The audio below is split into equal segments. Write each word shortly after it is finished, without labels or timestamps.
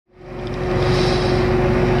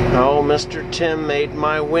Mr. Tim made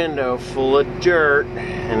my window full of dirt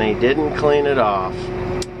and he didn't clean it off.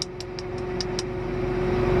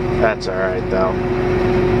 That's alright though.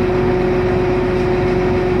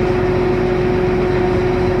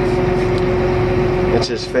 It's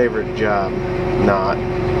his favorite job. Not.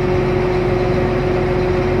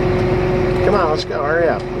 Come on, let's go. Hurry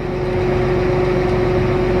up.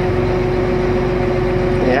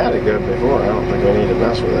 He had it good before. I don't think we need to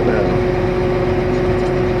mess with it now.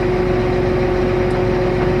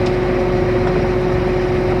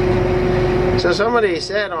 So somebody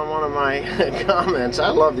said on one of my comments, I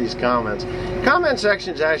love these comments. Comment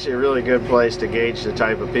section is actually a really good place to gauge the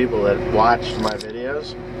type of people that watch my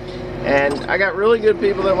videos. And I got really good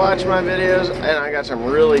people that watch my videos, and I got some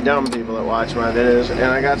really dumb people that watch my videos, and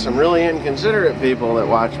I got some really inconsiderate people that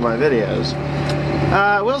watch my videos.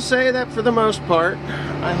 I will say that for the most part,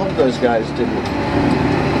 I hope those guys didn't.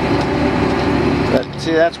 But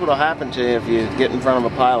see, that's what'll happen to you if you get in front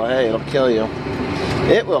of a pile of hay. It'll kill you.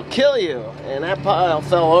 It will kill you. And that pile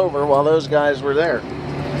fell over while those guys were there.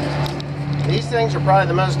 These things are probably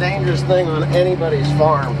the most dangerous thing on anybody's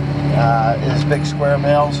farm, is big square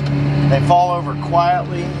bales. They fall over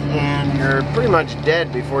quietly and you're pretty much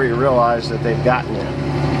dead before you realize that they've gotten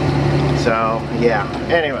you. So, yeah.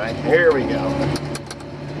 Anyway, here we go.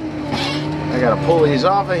 I gotta pull these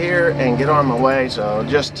off of here and get on my way, so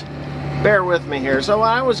just bear with me here. So what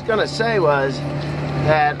I was gonna say was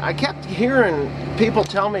that I kept hearing people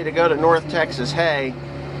tell me to go to North Texas Hay,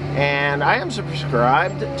 and I am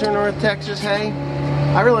subscribed to North Texas Hay.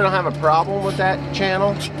 I really don't have a problem with that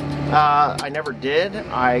channel. I never did.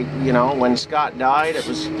 You know, when Scott died, it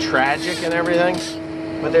was tragic and everything.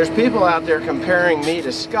 But there's people out there comparing me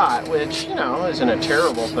to Scott, which, you know, isn't a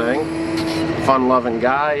terrible thing. Fun-loving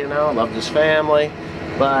guy, you know, loved his family.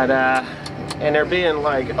 But, and they're being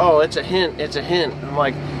like, oh, it's a hint, it's a hint. I'm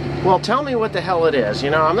like, well, tell me what the hell it is.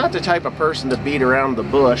 You know, I'm not the type of person to beat around the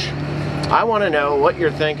bush. I want to know what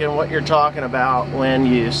you're thinking, what you're talking about when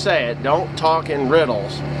you say it. Don't talk in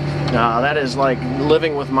riddles. That is like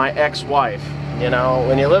living with my ex-wife. You know,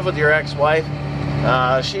 when you live with your ex-wife,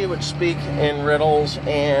 she would speak in riddles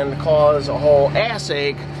and cause a whole ass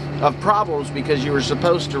ache of problems because you were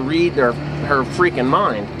supposed to read her freaking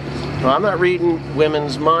mind. Well, I'm not reading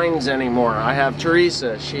women's minds anymore. I have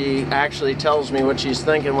Teresa. She actually tells me what she's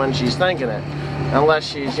thinking when she's thinking it. Unless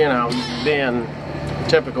she's, you know, being a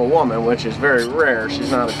typical woman, which is very rare. She's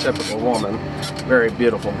not a typical woman. Very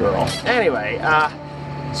beautiful girl. Anyway,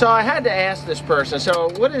 so I had to ask this person, so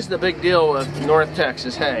what is the big deal with North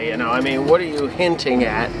Texas Hay? You know, I mean, what are you hinting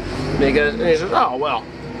at? Because he says, oh, well,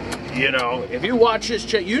 you know, if you watch his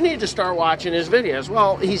channel, you need to start watching his videos.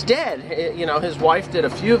 Well, he's dead. You know, his wife did a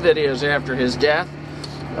few videos after his death,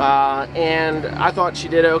 and I thought she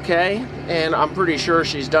did okay, and I'm pretty sure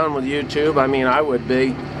she's done with YouTube. I mean, I would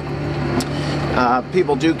be.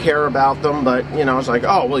 People do care about them, but, you know, it's like,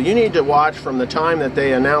 oh, well, you need to watch from the time that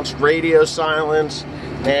they announced radio silence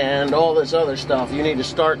and all this other stuff. You need to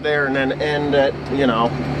start there and then end at, you know,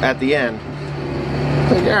 at the end.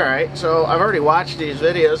 Alright, so I've already watched these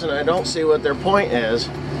videos and I don't see what their point is.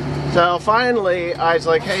 So finally, I was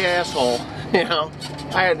like, hey asshole, you know,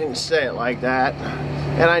 I didn't say it like that.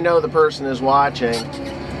 And I know the person is watching.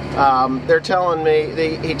 They're telling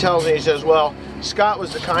me, he tells me, he says, well, Scott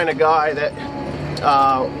was the kind of guy that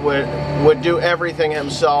would do everything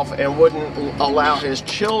himself and wouldn't allow his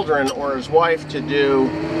children or his wife to do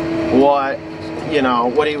what, you know,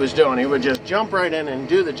 what he was doing. He would just jump right in and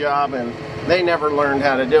do the job, and they never learned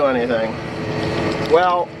how to do anything.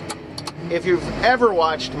 Well, if you've ever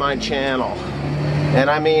watched my channel, and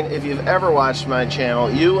I mean if you've ever watched my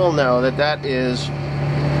channel, you will know that that is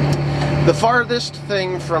the farthest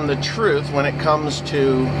thing from the truth when it comes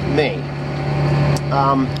to me.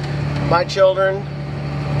 My children,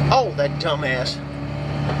 oh, that dumbass.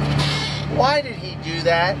 Why did he do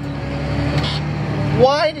that?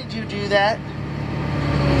 Why did you do that?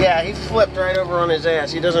 Yeah, he flipped right over on his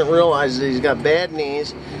ass. He doesn't realize that he's got bad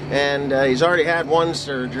knees, and he's already had one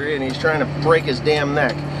surgery, and he's trying to break his damn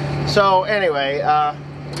neck. So anyway,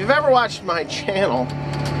 if you've ever watched my channel,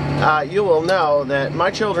 you will know that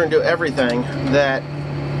my children do everything that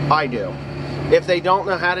I do. If they don't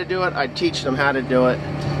know how to do it, I teach them how to do it.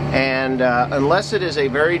 And unless it is a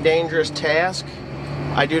very dangerous task,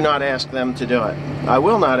 I do not ask them to do it. I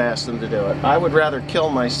will not ask them to do it. I would rather kill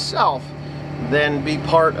myself than be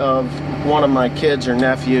part of one of my kids or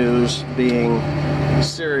nephews being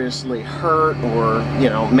seriously hurt or, you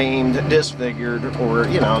know, maimed, disfigured, or,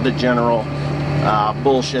 you know, the general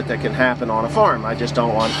bullshit that can happen on a farm. I just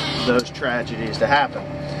don't want those tragedies to happen.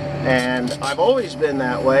 And I've always been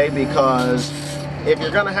that way because if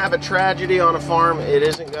you're going to have a tragedy on a farm, it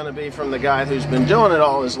isn't going to be from the guy who's been doing it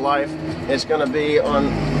all his life. It's going to be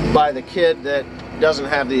by the kid that doesn't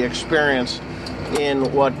have the experience in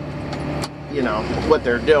what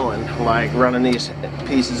they're doing, like running these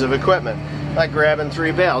pieces of equipment, like grabbing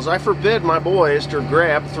 3 bales. I forbid my boys to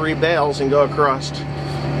grab 3 bales and go across,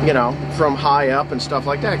 from high up and stuff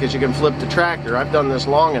like that, because you can flip the tractor. I've done this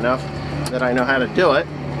long enough that I know how to do it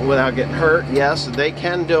without getting hurt. Yes, they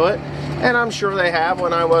can do it, and I'm sure they have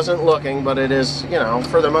when I wasn't looking, but it is,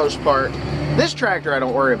 for the most part. This tractor I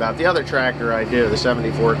don't worry about. The other tractor I do, the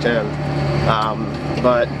 7410.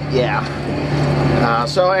 But yeah.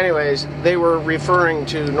 So anyways, they were referring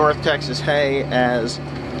to North Texas Hay as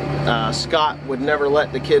Scott would never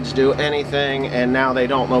let the kids do anything, and now they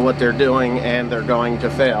don't know what they're doing and they're going to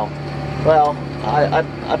fail. Well,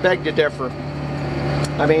 I beg to differ.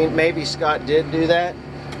 I mean, maybe Scott did do that,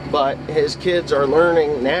 but his kids are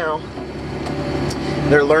learning now.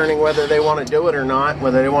 They're learning whether they want to do it or not,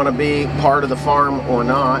 whether they want to be part of the farm or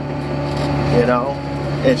not.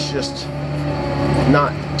 It's just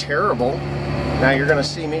not terrible. Now you're going to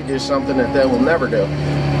see me do something that they will never do.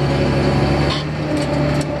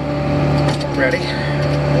 Ready?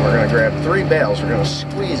 We're going to grab 3 bales. We're going to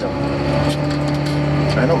squeeze them.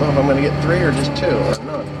 I don't know if I'm going to get 3 or just 2 or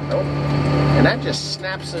none. Nope. And that just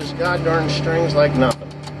snaps those god-darn strings like nothing.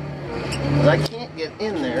 Because I can't get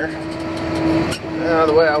in there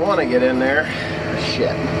the way I want to get in there.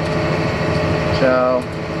 Shit. So,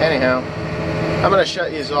 anyhow, I'm going to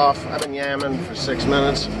shut these off. I've been yamming for 6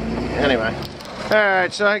 minutes. Anyway.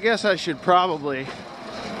 Alright, so I guess I should probably...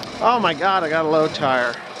 Oh my god, I got a low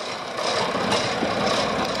tire.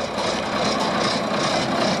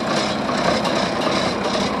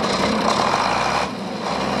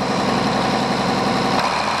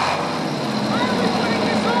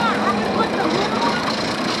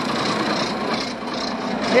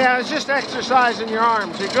 Yeah, it's just exercising your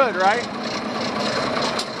arms. You're good, right?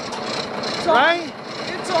 Right?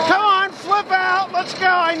 Come on, flip out. Let's go.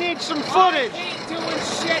 I need some footage. I hate doing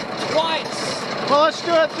shit twice. Well, let's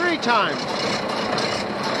do it 3 times.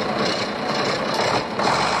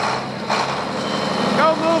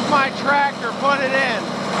 Go move my tractor. Put it in.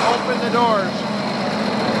 Open the doors.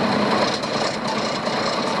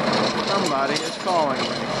 Somebody is calling me.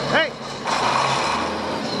 Hey!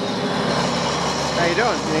 How you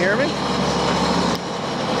doing? Can you hear me?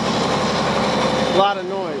 A lot of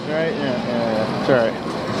noise, right? Yeah, it's alright.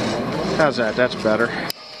 How's that? That's better.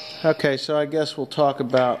 Okay, so I guess we'll talk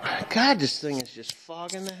about... God, this thing is just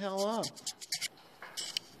fogging the hell up.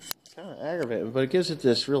 Kind of aggravating, but it gives it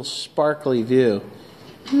this real sparkly view.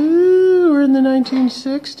 Ooh, we're in the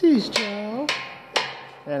 1960s, Joe.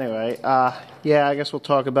 Anyway, yeah, I guess we'll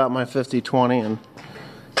talk about my 5020 and...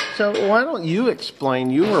 So why don't you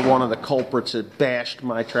explain? You were one of the culprits that bashed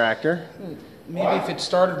my tractor. Maybe if it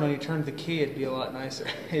started when you turned the key, it'd be a lot nicer.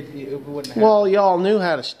 It wouldn't happen. Well, y'all knew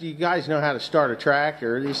how to. You guys know how to start a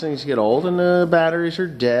tractor. These things get old, and the batteries are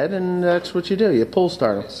dead, and that's what you do. You pull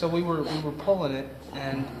start them. So we were pulling it,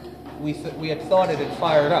 and we had thought it had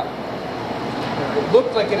fired up. It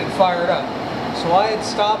looked like it had fired up. So I had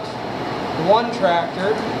stopped the one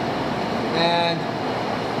tractor, and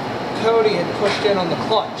Cody had pushed in on the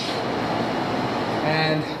clutch,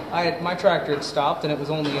 and my tractor had stopped, and it was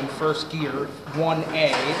only in first gear, 1A,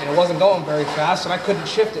 and it wasn't going very fast, and I couldn't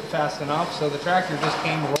shift it fast enough, so the tractor just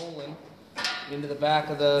came rolling into the back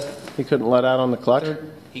of the... He couldn't let out on the clutch?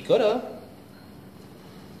 He could have.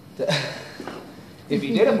 If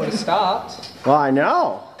he did, it would have stopped. Well, I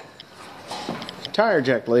know. Tire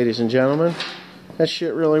jack, ladies and gentlemen. That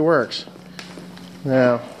shit really works.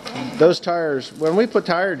 Now, those tires, when we put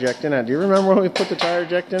tire eject in it, do you remember when we put the tire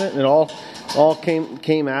eject in it and it all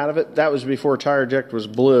came out of it? That was before tire eject was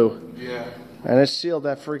blue. Yeah. And it sealed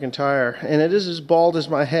that freaking tire. And it is as bald as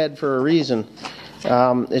my head for a reason.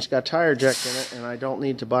 It's got tire eject in it, and I don't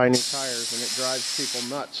need to buy new tires, and it drives people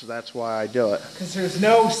nuts, so that's why I do it. Because there's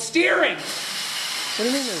no steering. What do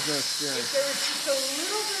you mean there's no steering? If there is just a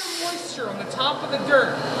little bit of moisture on the top of the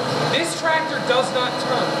dirt, this tractor does not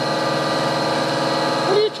turn.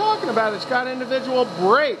 What are you talking about? It's got individual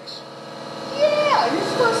brakes. Yeah, you're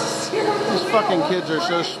supposed to steer with the These wheel. fucking kids are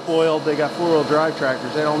so spoiled. They got 4-wheel drive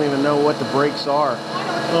tractors. They don't even know what the brakes are.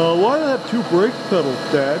 Why do I have 2 brake pedals,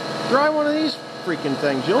 Dad? Drive one of these freaking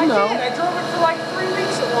things. You'll know. I did. I drove it for like 3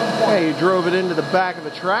 weeks at one point. Hey, you drove it into the back of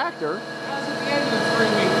a tractor. That was at the end of the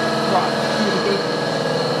 3-week drive.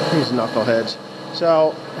 These knuckleheads.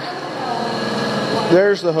 So,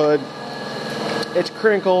 there's the hood. It's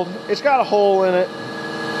crinkled. It's got a hole in it.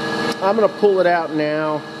 I'm going to pull it out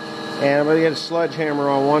now, and I'm going to get a sledgehammer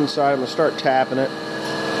on one side. I'm going to start tapping it.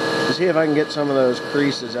 to see if I can get some of those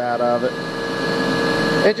creases out of it.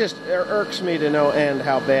 It just irks me to no end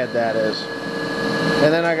how bad that is.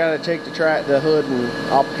 And then I got to take the hood and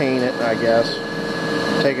I'll paint it, I guess.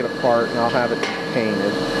 Take it apart and I'll have it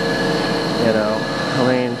painted. You know, I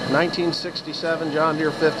mean, 1967 John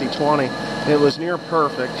Deere 5020. It was near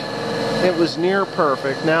perfect. It was near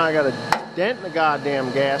perfect. Now I got a dent in the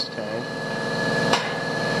goddamn gas tank.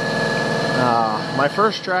 My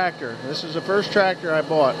first tractor. This is the first tractor I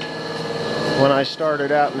bought when I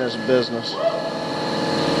started out in this business.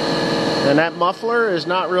 And that muffler is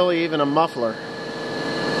not really even a muffler.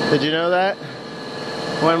 Did you know that?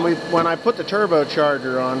 When I put the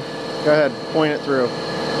turbocharger on, go ahead, point it through.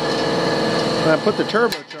 When I put the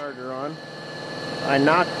turbocharger on, I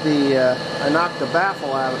knocked the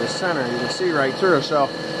baffle out of the center. You can see right through. So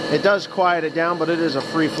it does quiet it down, but it is a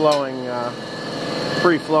free-flowing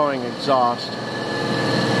exhaust.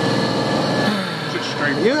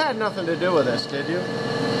 You had nothing to do with this, did you?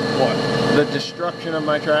 What? The destruction of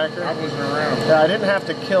my tractor? I wasn't around. Yeah, I didn't have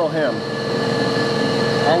to kill him.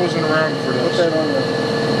 I wasn't around for this.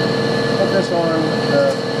 Put this on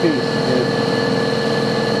the piece,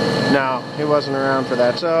 dude. No, he wasn't around for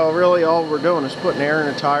that. So really all we're doing is putting air in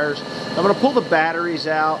the tires. I'm going to pull the batteries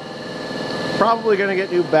out. Probably going to get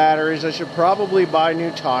new batteries. I should probably buy new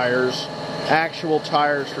tires. Actual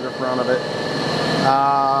tires for the front of it.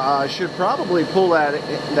 I should probably pull that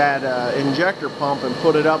injector pump and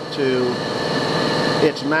put it up to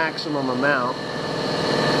its maximum amount,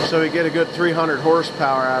 so we get a good 300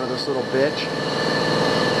 horsepower out of this little bitch.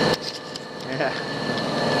 Yeah,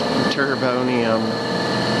 Turbonium.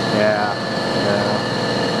 Yeah.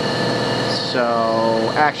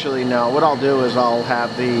 So actually, no. What I'll do is I'll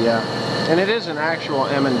have the, and it is an actual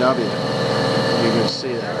M&W. You can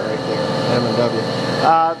see that right there,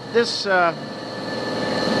 M&W. This.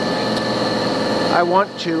 I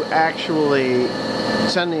want to actually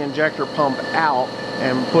send the injector pump out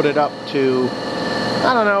and put it up to,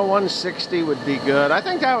 I don't know, 160 would be good. I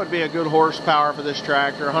think that would be a good horsepower for this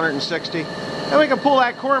tractor, 160. And we can pull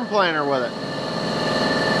that corn planter with it.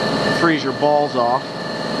 Freeze your balls off.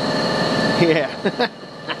 Yeah.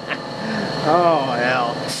 Oh,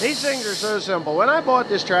 hell. These things are so simple. When I bought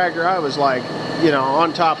this tractor, I was like, you know,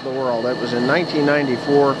 on top of the world. It was in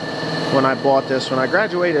 1994. When I bought this. When I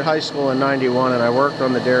graduated high school in 91 and I worked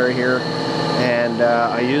on the dairy here, and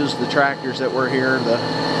I used the tractors that were here, the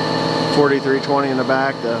 4320 in the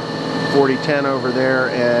back, the 4010 over there,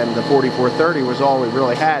 and the 4430 was all we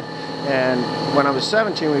really had. And when I was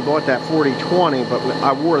 17 we bought that 4020, but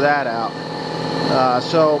I wore that out.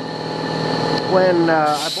 So when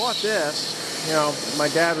I bought this, you know, my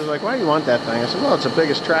dad was like, why do you want that thing? I said, well, it's the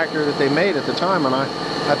biggest tractor that they made at the time, and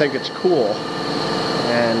I think it's cool.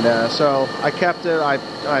 And so I kept it.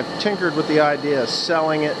 I've tinkered with the idea of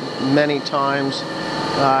selling it many times.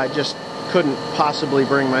 I just couldn't possibly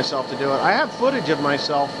bring myself to do it. I have footage of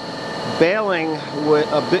myself baling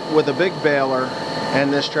with a big baler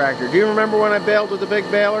and this tractor. Do you remember when I baled with a big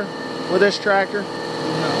baler with this tractor?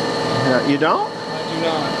 No. You don't? I do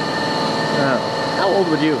not. No. How old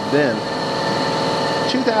would you have been?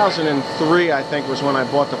 2003, I think, was when I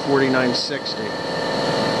bought the 4960.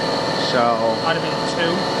 So I'd have been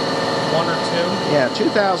 1 or 2. Yeah,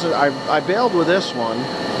 2000. I baled with this one.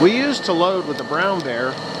 We used to load with the Brown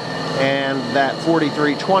Bear, and that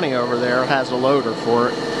 4320 over there has a loader for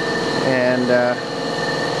it. And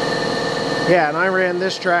yeah, and I ran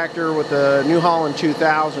this tractor with the New Holland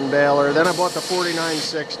 2000 baler. Then I bought the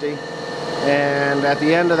 4960, and at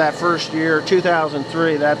the end of that first year,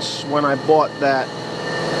 2003, that's when I bought that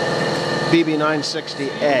BB960A.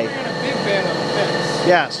 You ran a big baler with this.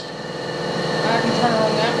 Yes. I can turn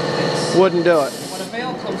on that with this. Wouldn't do it. When a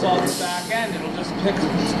bale comes off the back end, it'll just pick it.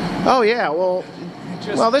 Oh yeah, well,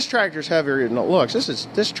 this tractor's heavier than it looks.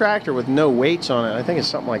 This tractor with no weights on it, I think it's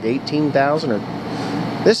something like 18,000, or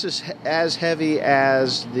this is as heavy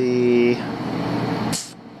as the,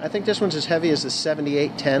 I think this one's as heavy as the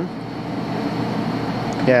 7810.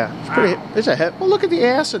 Yeah, it's pretty. Wow. It's a heavy. Well, look at the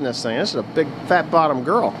ass in this thing. This is a big fat bottom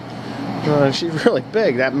girl. She's really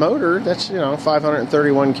big. That motor, that's, you know,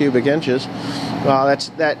 531 cubic inches.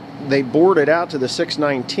 That they bored it out to the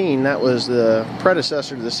 619. That was the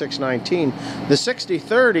predecessor to the 619. The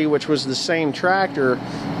 6030, which was the same tractor,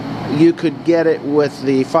 you could get it with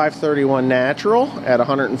the 531 natural at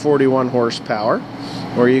 141 horsepower,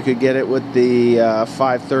 or you could get it with the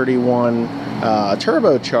 531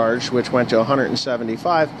 turbocharged, which went to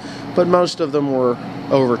 175, but most of them were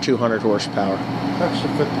over 200 horsepower. That's the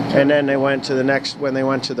 5010. And then they went to the next, when they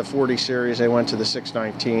went to the 40 series, they went to the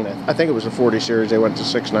 619. I think it was the 40 series, they went to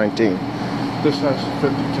 619. This has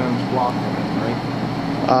 5010's block in it, right?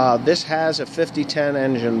 This has a 5010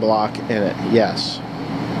 engine block in it, yes,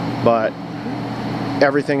 but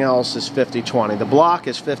everything else is 5020. The block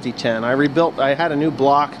is 5010. I had a new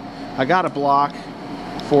block. I got a block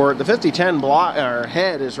for the 5010 block. Our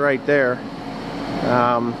head is right there,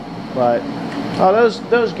 but those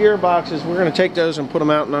gearboxes, we're going to take those and put them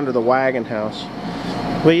out and under the wagon house.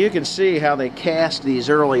 Well, you can see how they cast these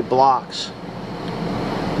early blocks.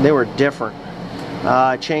 They were different.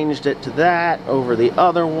 I changed it to that over the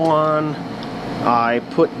other one. I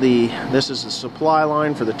put this is the supply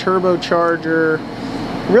line for the turbocharger.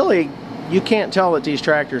 Really, you can't tell that these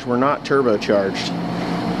tractors were not turbocharged.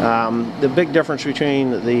 The big difference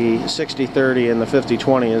between the 6030 and the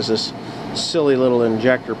 5020 is this silly little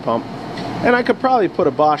injector pump. And I could probably put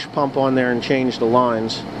a Bosch pump on there and change the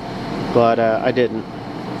lines, but I didn't.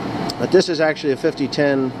 But this is actually a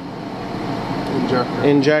 5010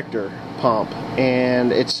 injector pump,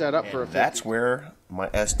 and it's set up for a 50. That's where my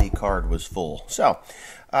SD card was full. So,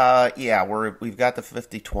 yeah, we've got the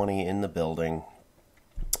 5020 in the building.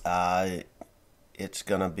 It's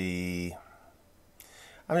gonna be.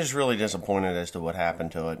 I'm just really disappointed as to what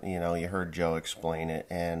happened to it. You know, you heard Joe explain it,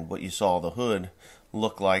 and what you saw the hood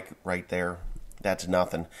look like right there. That's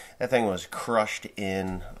nothing. That thing was crushed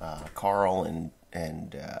in. Carl and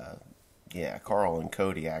Carl and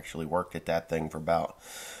Cody actually worked at that thing for about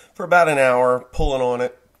an hour, pulling on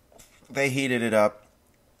it. They heated it up.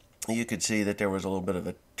 You could see that there was a little bit of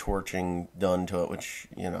a torching done to it, which,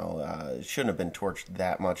 you know, it shouldn't have been torched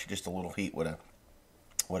that much. Just a little heat would have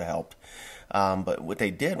helped. But what they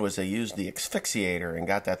did was they used the asphyxiator and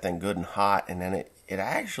got that thing good and hot, and then it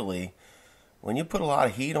actually, when you put a lot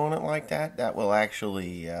of heat on it like that, that will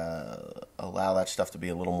actually allow that stuff to be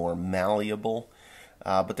a little more malleable.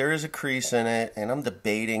 But there is a crease in it, and I'm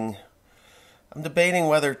debating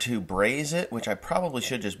whether to braze it, which I probably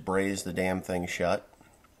should just braze the damn thing shut,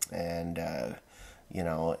 and you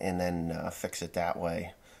know, and then fix it that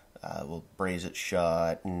way. We'll braze it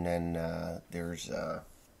shut, and then there's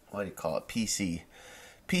what do you call it,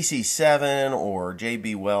 PC7 or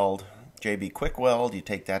JB Weld, JB Quick Weld. You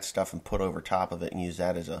take that stuff and put over top of it and use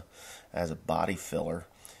that as a body filler.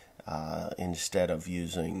 Instead of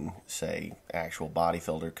using, say, actual body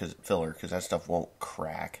filler, because that stuff won't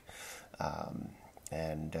crack.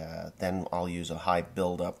 And then I'll use a high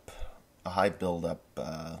buildup. What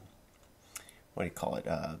do you call it?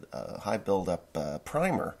 A high buildup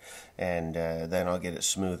primer, and then I'll get it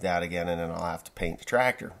smoothed out again, and then I'll have to paint the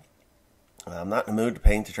tractor. I'm not in the mood to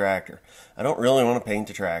paint the tractor. I don't really want to paint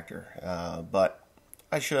the tractor, but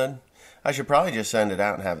I should. I should probably just send it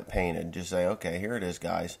out and have it painted. Just say, okay, here it is,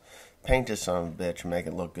 guys. Paint this son of a bitch and make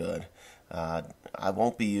it look good. I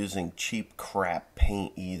won't be using cheap crap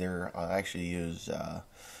paint either. I'll actually use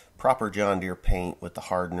proper John Deere paint with the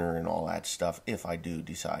hardener and all that stuff if I do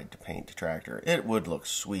decide to paint the tractor. It would look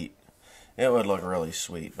sweet. It would look really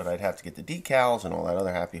sweet, but I'd have to get the decals and all that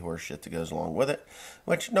other happy horse shit that goes along with it,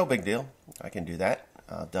 which, no big deal. I can do that.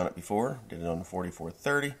 I've done it before. Did it on the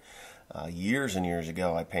 4430. Years and years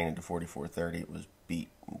ago, I painted the 4430. It was beat.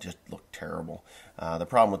 It just looked terrible. The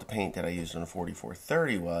problem with the paint that I used on the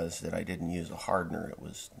 4430 was that I didn't use a hardener. It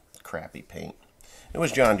was crappy paint. It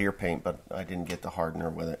was John Deere paint, but I didn't get the hardener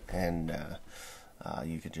with it, and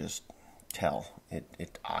you could just tell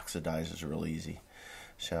it oxidizes real easy.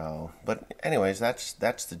 So, but anyways, that's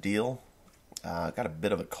the deal. Got a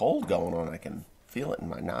bit of a cold going on. I can feel it in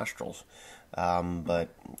my nostrils. But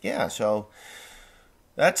yeah, so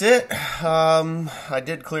that's it. I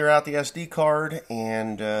did clear out the SD card,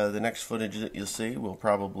 and the next footage that you'll see will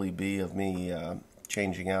probably be of me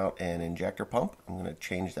changing out an injector pump. I'm going to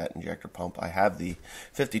change that injector pump. I have the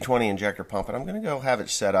 5020 injector pump, and I'm going to go have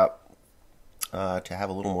it set up to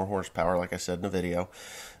have a little more horsepower, like I said in the video.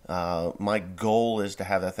 My goal is to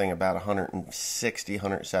have that thing about 160,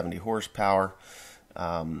 170 horsepower.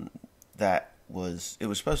 It was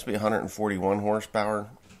supposed to be 141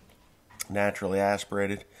 horsepower, naturally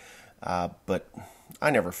aspirated, but I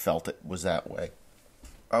never felt it was that way.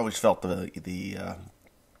 I always felt the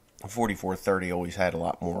 4430 always had a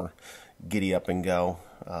lot more giddy up and go.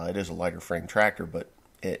 It is a lighter frame tractor, but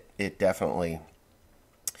it definitely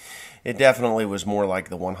was more like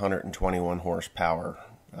the 121 horsepower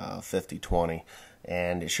 5020,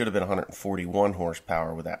 and it should have been 141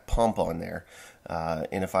 horsepower with that pump on there.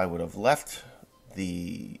 And if I would have left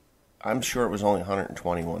I'm sure it was only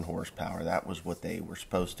 121 horsepower. That was what they were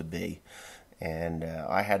supposed to be, and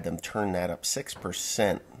I had them turn that up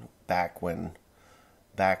 6% back when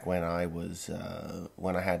I was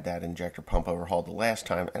when I had that injector pump overhauled the last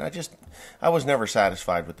time, and I was never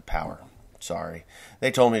satisfied with the power. sorry.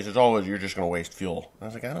 They told me, it says, oh, you're just going to waste fuel. I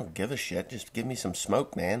was like, I don't give a shit. Just give me some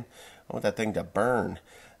smoke, man. I want that thing to burn.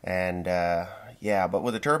 And, yeah, but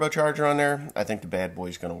with a turbocharger on there, I think the bad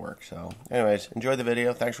boy's going to work. So, anyways, enjoy the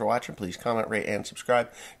video. Thanks for watching. Please comment, rate, and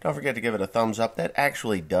subscribe. Don't forget to give it a thumbs up. That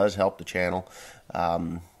actually does help the channel.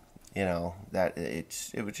 You know,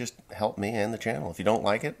 it would just help me and the channel. If you don't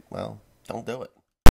like it, well, don't do it.